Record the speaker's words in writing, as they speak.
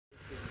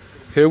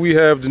Here we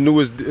have the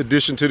newest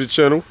addition to the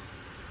channel.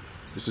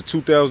 It's a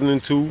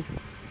 2002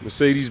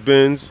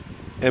 Mercedes-Benz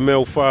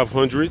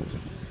ML500.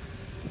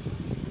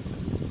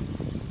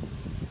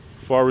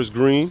 Forest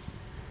green.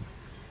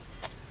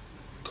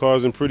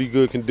 Car's in pretty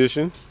good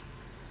condition.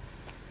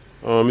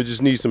 It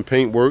just needs some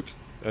paint work.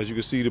 As you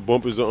can see, the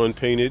bumpers are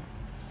unpainted.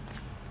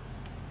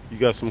 You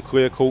got some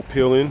clear coat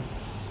peeling.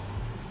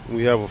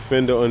 We have a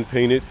fender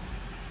unpainted.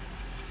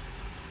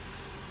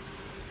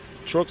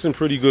 Truck's in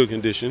pretty good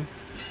condition.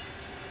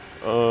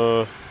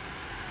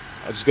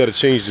 I just got to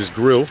change this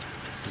grill.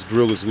 This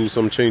grill is loose,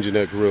 I'm changing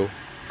that grill.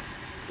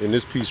 And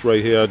this piece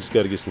right here, I just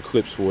got to get some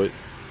clips for it.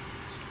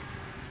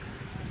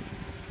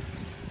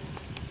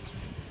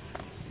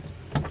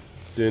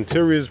 The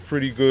interior is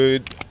pretty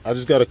good. I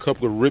just got a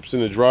couple of rips in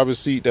the driver's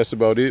seat, that's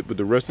about it. But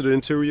the rest of the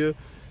interior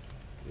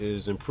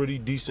is in pretty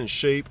decent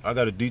shape. I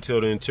got to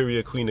detail the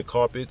interior, clean the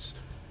carpets.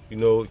 You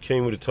know, it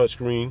came with a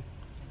touchscreen,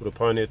 with a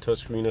Pioneer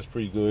touchscreen, that's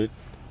pretty good.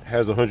 It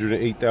has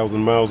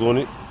 108,000 miles on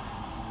it.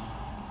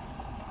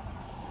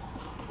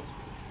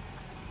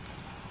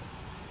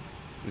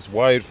 It's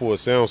wired for a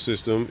sound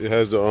system. It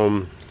has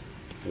the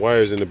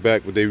wires in the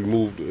back, but they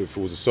removed, if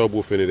it was a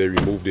subwoofer in it, they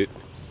removed it.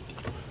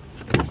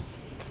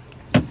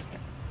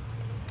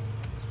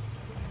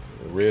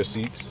 Rear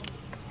seats,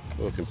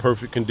 look in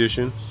perfect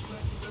condition.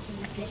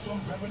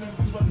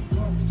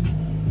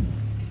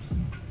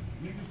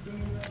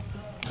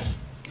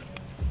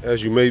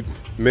 As you may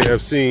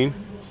have seen,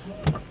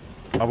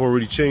 I've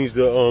already changed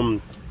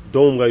the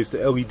dome lights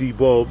to LED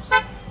bulbs.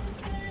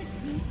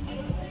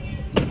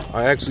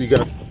 I actually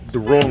got the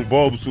wrong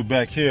bulbs for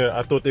back here.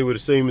 I thought they were the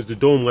same as the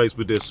dome lights,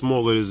 but they're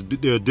smaller.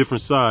 They're a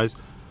different size,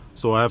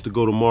 so I have to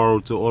go tomorrow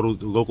to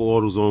the local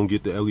AutoZone,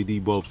 get the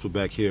LED bulbs for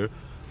back here.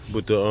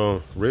 But the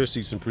rear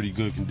seat's in pretty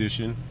good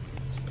condition.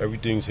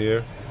 Everything's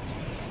here.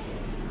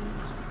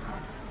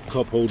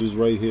 Cup holders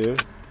right here.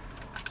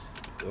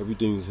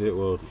 Everything's here.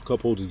 Well,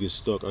 cup holders get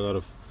stuck. I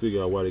gotta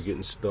figure out why they're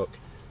getting stuck.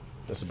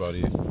 That's about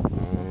it.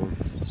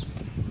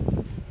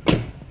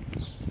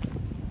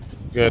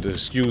 You have to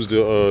excuse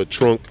the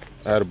trunk.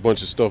 I had a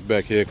bunch of stuff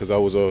back here because I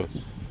was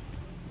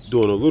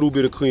doing a little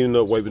bit of cleaning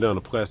up, wiping down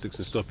the plastics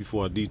and stuff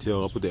before I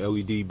detail. I'll put the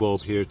LED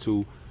bulb here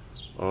too.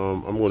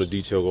 I'm going to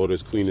detail all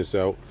this, clean this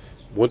out.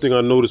 One thing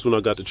I noticed when I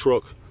got the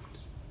truck,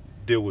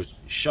 there were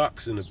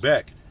shocks in the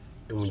back.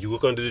 And when you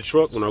look under the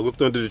truck, when I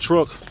looked under the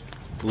truck,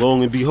 lo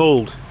and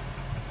behold,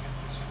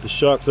 the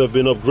shocks have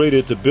been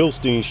upgraded to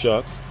Bilstein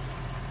shocks.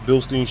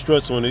 Bilstein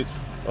struts on it.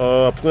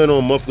 I plan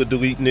on muffler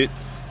deleting it.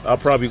 I'll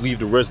probably leave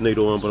the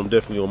resonator on, but I'm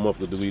definitely on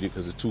muffler delete it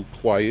because it's too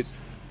quiet.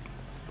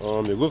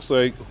 It looks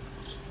like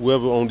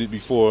whoever owned it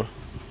before,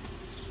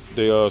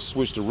 they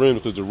switched the rims,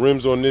 because the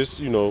rims on this,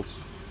 you know,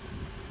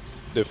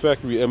 they're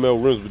factory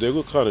ML rims, but they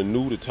look kind of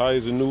new. The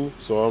tires are new,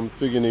 so I'm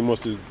figuring they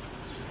must have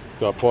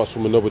got parts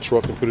from another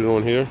truck and put it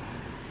on here.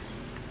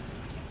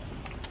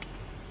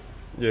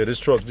 Yeah, this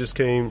truck just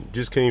came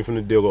from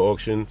the dealer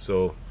auction,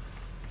 so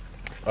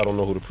I don't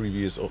know who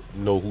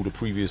the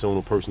previous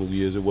owner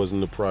personally is. It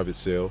wasn't a private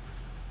sale.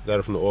 Got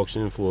it from the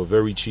auction for a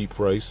very cheap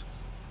price.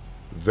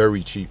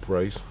 Very cheap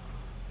price.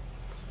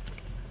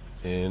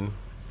 And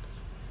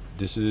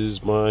this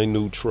is my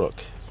new truck.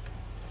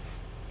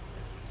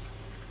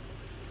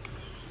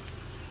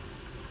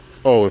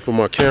 Oh, and for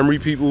my Camry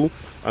people,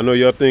 I know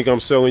y'all think I'm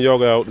selling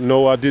y'all out.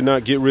 No, I did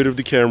not get rid of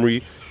the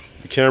Camry.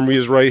 The Camry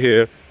is right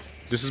here.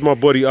 This is my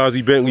buddy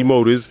Ozzy Bentley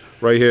Motors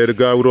right here, the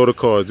guy with all the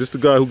cars. This is the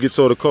guy who gets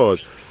all the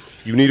cars.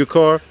 You need a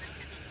car?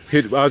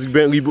 Hit Ozzy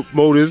Bentley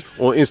Motors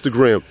on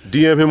Instagram.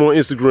 DM him on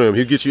Instagram.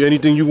 He'll get you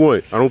anything you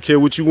want. I don't care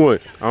what you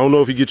want. I don't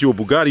know if he get you a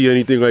Bugatti or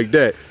anything like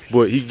that,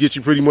 but he can get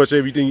you pretty much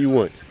everything you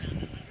want.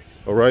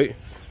 All right?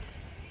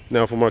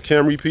 Now for my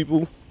Camry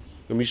people,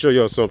 let me show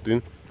y'all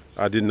something.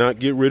 I did not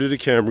get rid of the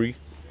Camry.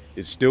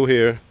 It's still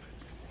here.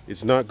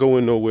 It's not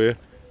going nowhere.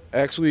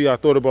 Actually, I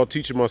thought about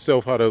teaching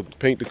myself how to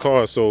paint the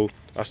car, so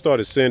I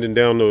started sanding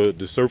down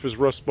the surface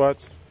rust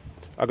spots.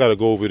 I gotta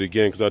go over it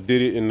again because I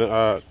did it and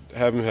I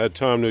haven't had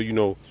time to, you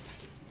know,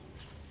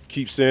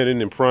 keep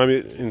sanding and prime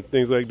it and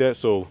things like that.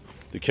 So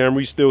the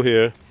Camry's still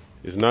here.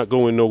 It's not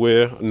going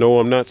nowhere. No,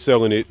 I'm not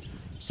selling it.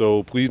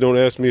 So please don't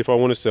ask me if I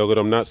want to sell it.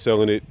 I'm not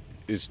selling it.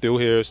 It's still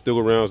here, still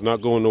around. It's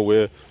not going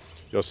nowhere.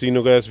 Y'all seen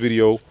the last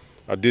video.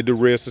 I did the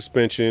rear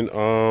suspension.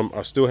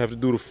 I still have to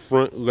do the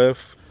front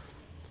left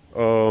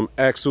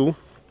axle.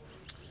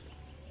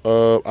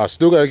 I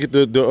still gotta get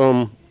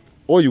the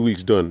oil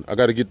leaks done. I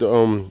gotta get the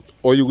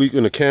oil leak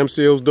and the cam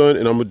seals done,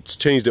 and I'm gonna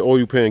change the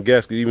oil pan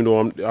gasket, even though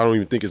I don't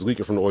even think it's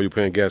leaking from the oil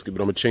pan gasket,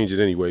 but I'm gonna change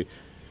it anyway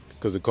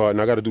because the car.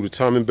 And I gotta do the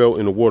timing belt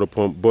and the water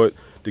pump. But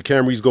the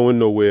Camry's going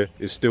nowhere.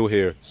 It's still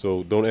here.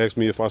 So don't ask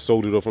me if I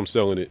sold it or if I'm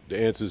selling it. The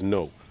answer is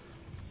no.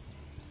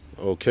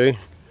 Okay.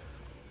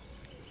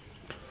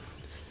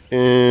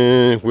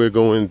 And we're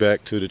going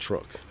back to the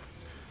truck.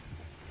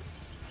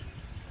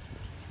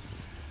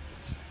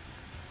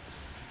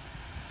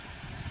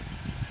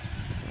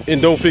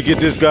 And don't forget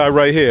this guy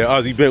right here,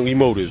 Ozzy Bentley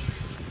Motors.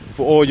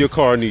 For all your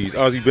car needs,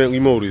 Ozzy Bentley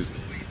Motors.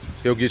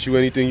 He'll get you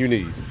anything you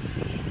need.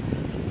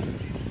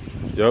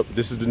 Yep,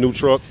 this is the new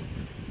truck.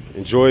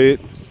 enjoy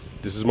it.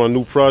 This is my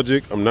new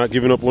project. I'm not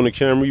giving up on the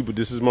Camry, but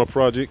this is my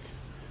project.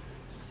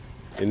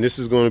 And this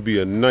is going to be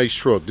a nice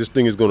truck. This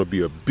thing is going to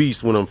be a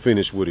beast when I'm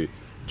finished with it.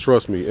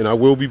 Trust me. And I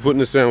will be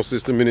putting a sound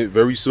system in it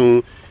very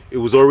soon. It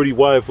was already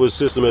wired for a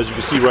system, as you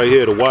can see right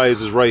here. The wires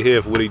is right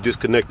here for where they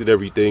disconnected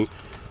everything.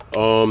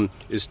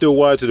 It's still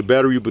wired to the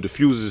battery, but the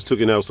fuses is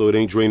taken out, so it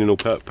ain't draining no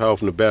power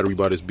from the battery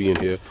by this being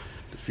here.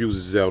 The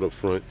fuses is out up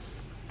front.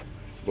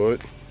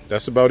 But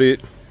that's about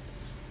it.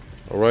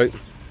 All right.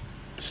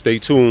 Stay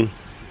tuned.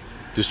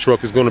 This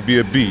truck is going to be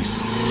a beast.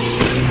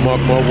 Mark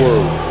my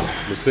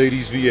word.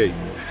 Mercedes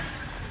V8.